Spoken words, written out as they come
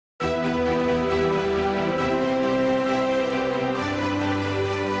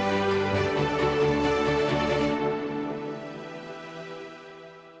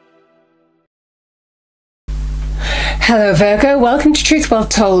Hello Virgo, welcome to Truth Well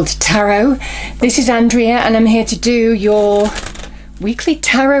Told Tarot. This is Andrea and I'm here to do your weekly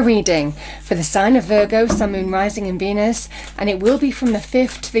tarot reading for the sign of Virgo, Sun, Moon, Rising and Venus, and it will be from the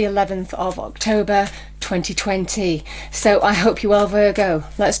 5th to the 11th of October 2020. So I hope you're well, Virgo.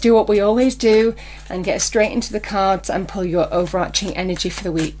 Let's do what we always do and get straight into the cards and pull your overarching energy for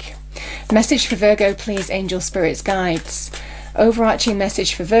the week. Message for Virgo, please, angel, spirits, guides. Overarching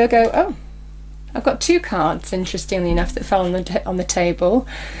message for Virgo. Oh, I've got two cards, interestingly enough, that fell on the table.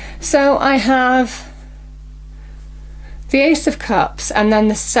 So I have the Ace of Cups and then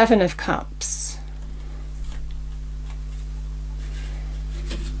the Seven of Cups.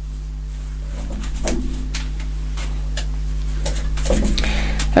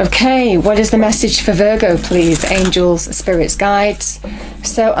 Okay, what is the message for Virgo, please, angels, spirits, guides?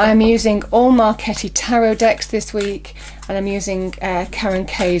 So I'm using all Marchetti tarot decks this week, and I'm using Karen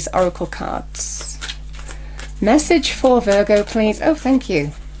Kay's oracle cards. Message for Virgo, please. Oh, thank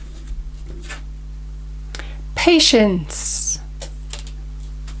you. Patience.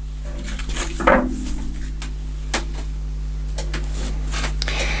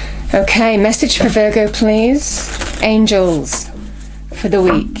 Okay, message for Virgo, please, angels, for the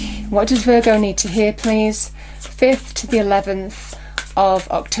week. What does Virgo need to hear, please? 5th to the 11th of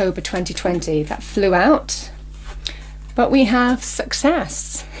October 2020. That flew out. But we have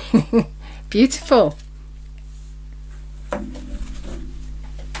success. Beautiful.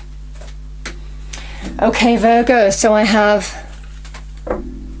 Okay, Virgo, so I'm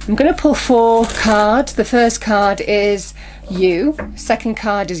going to pull four cards. The first card is you. Second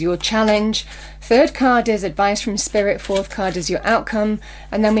card is your challenge. Third card is advice from spirit. Fourth card is your outcome.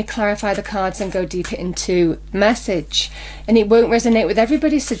 And then we clarify the cards and go deeper into message. And it won't resonate with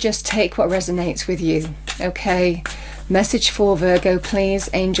everybody, so just take what resonates with you. Okay. Message for Virgo, please,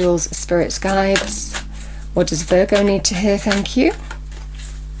 angels, spirits, guides. What does Virgo need to hear? Thank you.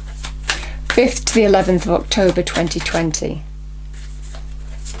 5th to the 11th of October 2020.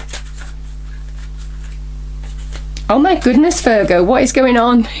 Oh my goodness, Virgo, what is going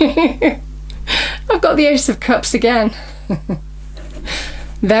on? I've got the Ace of Cups again.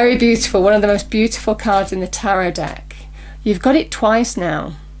 Very beautiful, one of the most beautiful cards in the tarot deck. You've got it twice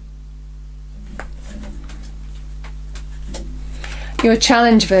now. Your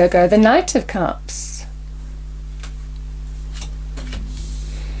challenge, Virgo, the Knight of Cups.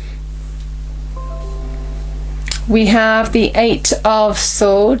 We have the Eight of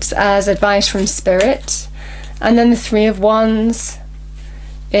Swords as advice from Spirit, and then the Three of Wands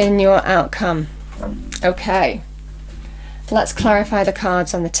in your outcome. Okay, let's clarify the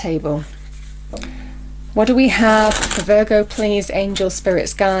cards on the table. What do we have for Virgo, please, angel,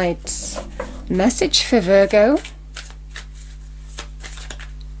 spirits, guides? Message for Virgo.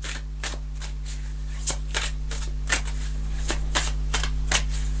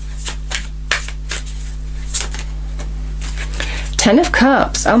 Ten of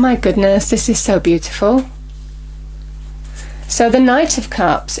Cups. Oh my goodness, this is so beautiful. So the Knight of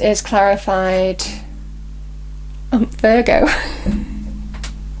Cups is clarified. Virgo.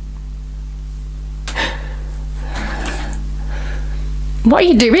 What are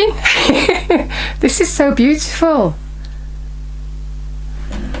you doing? This is so beautiful.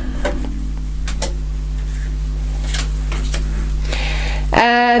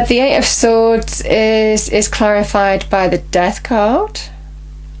 The Eight of Swords is clarified by the Death card.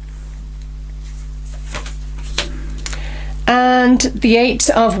 And the Eight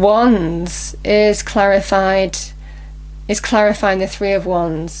of Wands is clarifying the Three of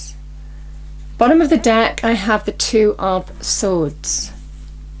Wands. Bottom of the deck, I have the Two of Swords.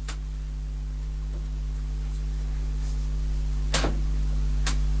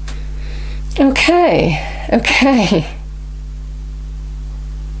 Okay, okay.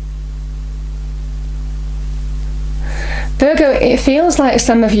 Virgo, it feels like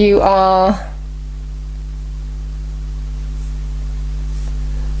some of you are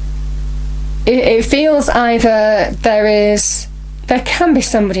it feels either there can be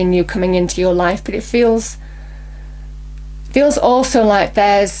somebody new coming into your life, but it feels also like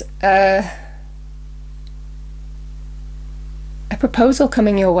there's a proposal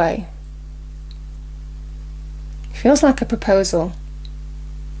coming your way. It feels like a proposal.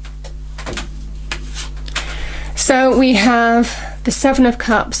 So we have the Seven of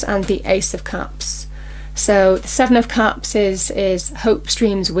Cups and the Ace of Cups. So the Seven of Cups is hopes,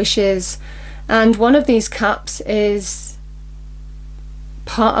 dreams, wishes, and one of these cups is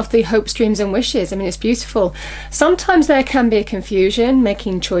part of the hopes, dreams and wishes. I mean, it's beautiful. Sometimes there can be a confusion,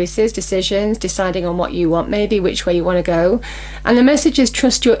 making choices, decisions, deciding on what you want, maybe which way you want to go. And the message is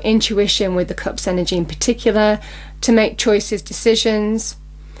trust your intuition with the Cups energy in particular to make choices, decisions.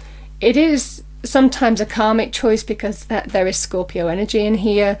 It is sometimes a karmic choice because there is Scorpio energy in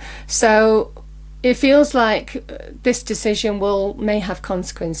here. So it feels like this decision may have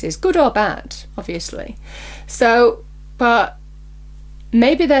consequences, good or bad, obviously. So, but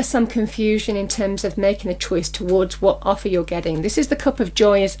maybe there's some confusion in terms of making a choice towards what offer you're getting. This is the Cup of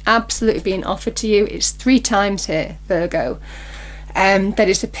Joy is absolutely being offered to you. It's 3 times here, Virgo, that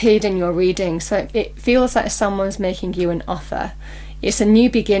it's appeared in your reading. So it feels like someone's making you an offer. It's a new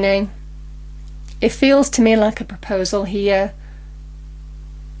beginning. It feels to me like a proposal here.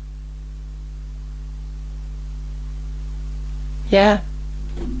 Yeah.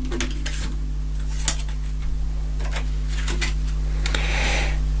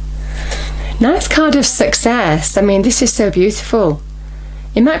 Nice card of success. I mean, this is so beautiful.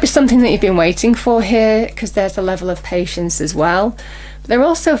 It might be something that you've been waiting for here, because there's a level of patience as well. But there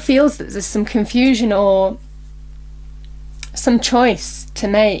also feels that there's some confusion or some choice to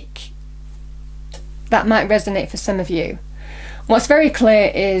make that might resonate for some of you. What's very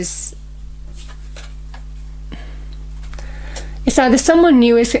clear is it's either someone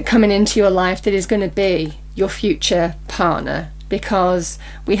new is coming into your life that is going to be your future partner, because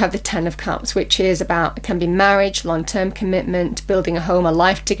we have the 10 of Cups, which is about, it can be marriage, long-term commitment, building a home, a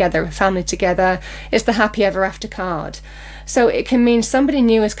life together, a family together. It's the happy ever after card. So it can mean somebody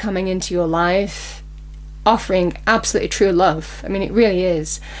new is coming into your life, offering absolutely true love. I mean, it really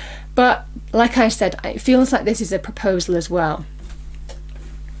is. But like I said, it feels like this is a proposal as well.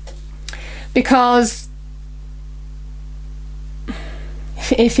 Because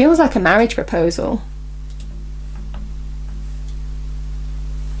it feels like a marriage proposal.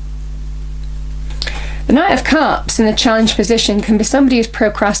 The Knight of Cups in the challenge position can be somebody who's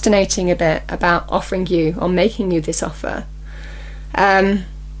procrastinating a bit about offering you or making you this offer. And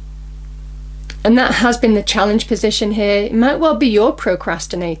that has been the challenge position here. It might well be you're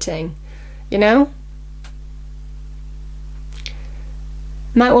procrastinating, you know?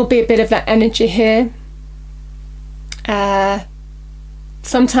 Might well be a bit of that energy here.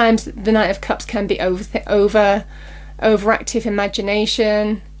 Sometimes the Knight of Cups can be overactive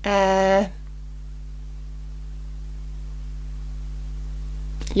imagination.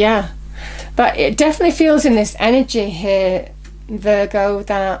 Yeah, but it definitely feels in this energy here, Virgo,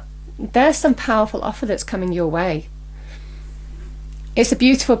 that there's some powerful offer that's coming your way. It's a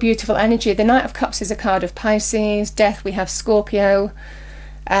beautiful, beautiful energy. The Knight of Cups is a card of Pisces. Death, we have Scorpio.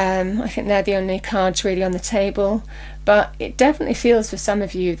 I think they're the only cards really on the table. But it definitely feels for some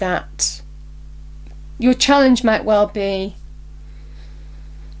of you that your challenge might well be,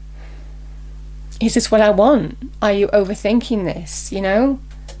 is this what I want? Are you overthinking this, you know?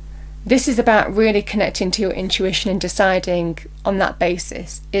 This is about really connecting to your intuition and deciding on that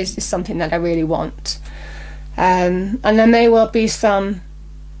basis, is this something that I really want? And there may well be some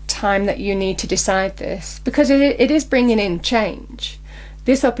time that you need to decide this, because it is bringing in change.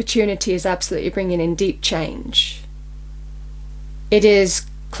 This opportunity is absolutely bringing in deep change. It is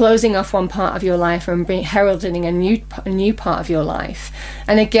closing off one part of your life and heralding a new part of your life.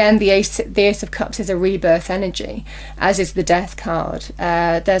 And again, the Ace of Cups is a rebirth energy, as is the Death card.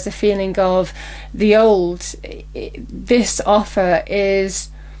 There's a feeling of the old. This offer is,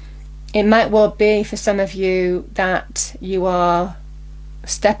 it might well be for some of you that you are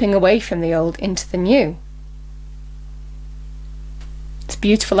stepping away from the old into the new. It's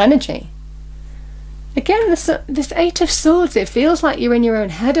beautiful energy. Again, this Eight of Swords, it feels like you're in your own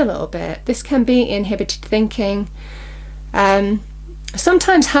head a little bit. This can be inhibited thinking.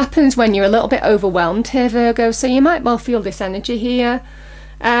 Sometimes happens when you're a little bit overwhelmed here, Virgo, so you might well feel this energy here.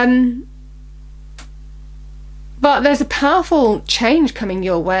 But there's a powerful change coming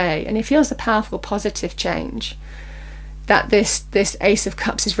your way, and it feels a powerful positive change that this Ace of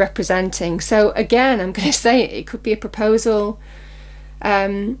Cups is representing. So again, I'm going to say it could be a proposal.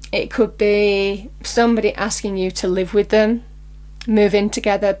 It could be somebody asking you to live with them, move in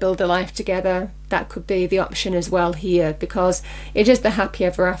together, build a life together. That could be the option as well here, because it is the happy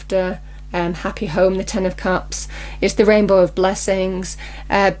ever after, happy home, the 10 of Cups. It's the rainbow of blessings.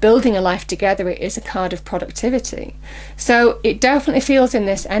 Building a life together, it is a card of productivity. So it definitely feels in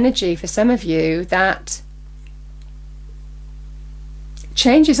this energy for some of you that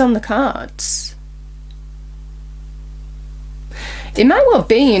change is on the cards. It might well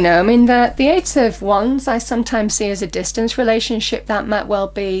be, you know, I mean, the Eight of Wands I sometimes see as a distance relationship. That might well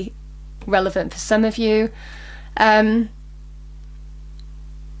be relevant for some of you.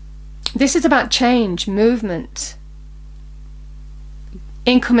 This is about change, movement,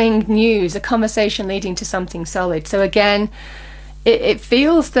 incoming news, a conversation leading to something solid. So again, it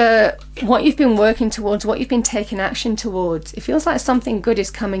feels that what you've been working towards, what you've been taking action towards, it feels like something good is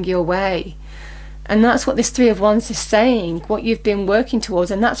coming your way. And that's what this Three of Wands is saying, what you've been working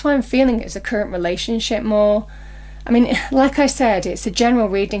towards. And that's why I'm feeling it's a current relationship more. I mean, like I said, it's a general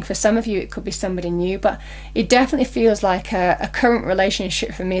reading. For some of you, it could be somebody new, but it definitely feels like a current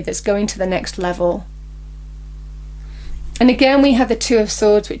relationship for me that's going to the next level. And again, we have the Two of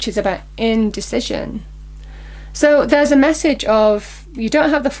Swords, which is about indecision. So there's a message of you don't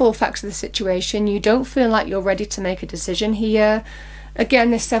have the full facts of the situation. You don't feel like you're ready to make a decision here.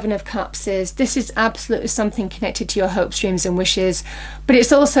 Again, the Seven of Cups is, this is absolutely something connected to your hopes, dreams and wishes, but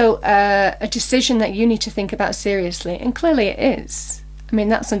it's also a decision that you need to think about seriously, and clearly it is. I mean,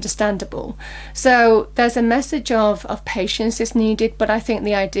 that's understandable. So there's a message of patience is needed, but I think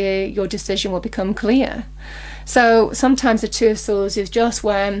the idea your decision will become clear. So sometimes the Two of Swords is just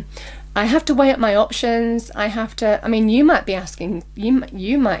when I have to weigh up my options. I have to, I mean, you might be asking,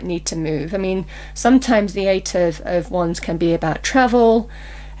 you might need to move. I mean, sometimes the Eight of Wands can be about travel.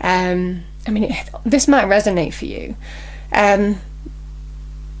 I mean, this might resonate for you.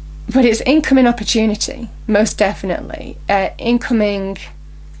 But it's incoming opportunity, most definitely. Incoming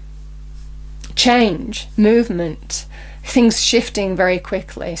change, movement, things shifting very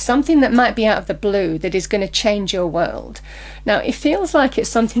quickly, something that might be out of the blue that is going to change your world. Now, it feels like it's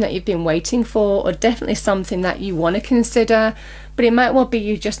something that you've been waiting for, or definitely something that you want to consider, but it might well be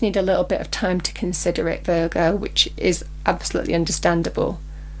you just need a little bit of time to consider it, Virgo, which is absolutely understandable,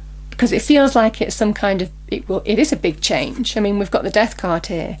 because it feels like it's some kind of, it is a big change. I mean, we've got the Death card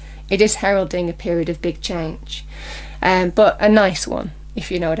here. It is heralding a period of big change, but a nice one, if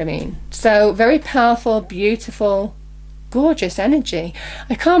you know what I mean. So very powerful, beautiful, gorgeous energy.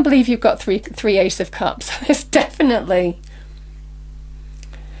 I can't believe you've got three Ace of Cups. It's definitely,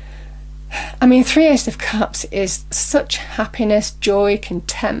 I mean, three Ace of Cups is such happiness, joy,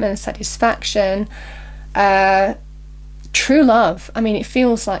 contentment, satisfaction, true love. I mean, it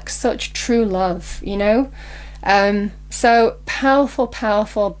feels like such true love, you know. So powerful,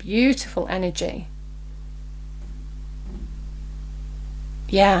 powerful, beautiful energy.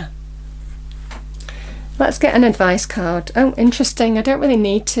 Yeah. Let's get an advice card. Oh, interesting. I don't really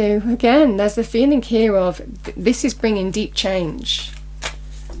need to. Again, there's a feeling here of this is bringing deep change.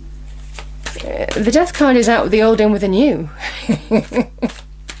 The Death card is out with the old in with the new.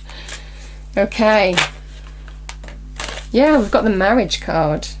 Okay. Yeah, we've got the Marriage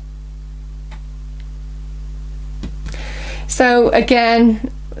card. So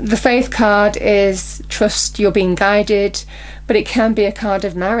again, the Faith card is trust, you're being guided, but it can be a card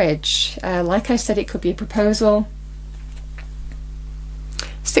of marriage. Like I said, it could be a proposal.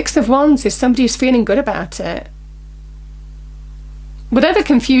 Six of Wands is somebody who's feeling good about it. Whatever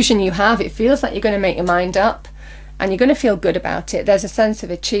confusion you have, it feels like you're going to make your mind up and you're going to feel good about it. There's a sense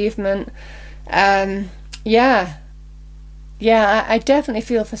of achievement. Yeah, I definitely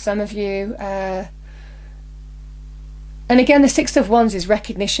feel for some of you. And again, the Six of Wands is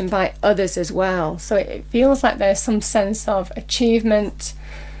recognition by others as well. So it feels like there's some sense of achievement,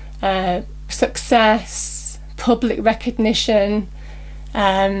 success, public recognition,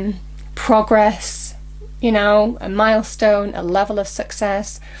 progress, you know, a milestone, a level of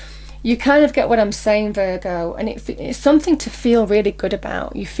success. You kind of get what I'm saying, Virgo, and it's something to feel really good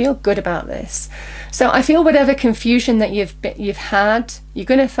about. You feel good about this. So I feel whatever confusion that you've had, you're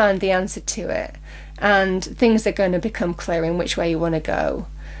going to find the answer to it. And things are going to become clear in which way you want to go.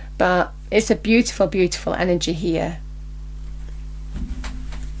 But it's a beautiful, beautiful energy here.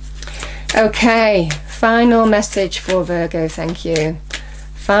 Okay, final message for Virgo, thank you.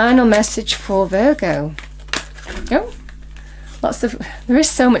 Final message for Virgo. Oh, there is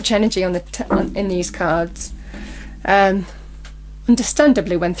so much energy on in these cards.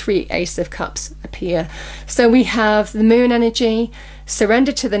 Understandably, when three Ace of Cups appear. So we have the Moon energy,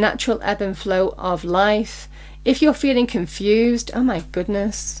 surrender to the natural ebb and flow of life. If you're feeling confused, oh my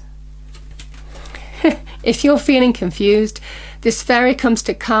goodness. If you're feeling confused, this fairy comes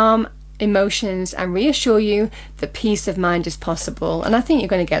to calm emotions and reassure you that peace of mind is possible. And I think you're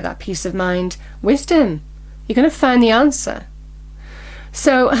going to get that peace of mind. Wisdom. You're going to find the answer.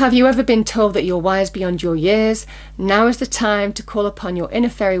 So have you ever been told that you're wise beyond your years? Now is the time to call upon your inner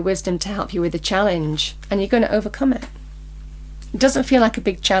fairy wisdom to help you with the challenge, and you're going to overcome it. It doesn't feel like a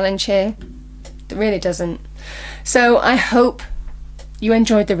big challenge here. It really doesn't. So I hope you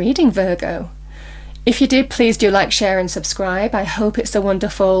enjoyed the reading, Virgo. If you did, please do like, share and subscribe. I hope it's a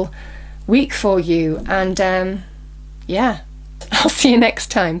wonderful week for you. And yeah, I'll see you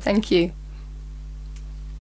next time. Thank you.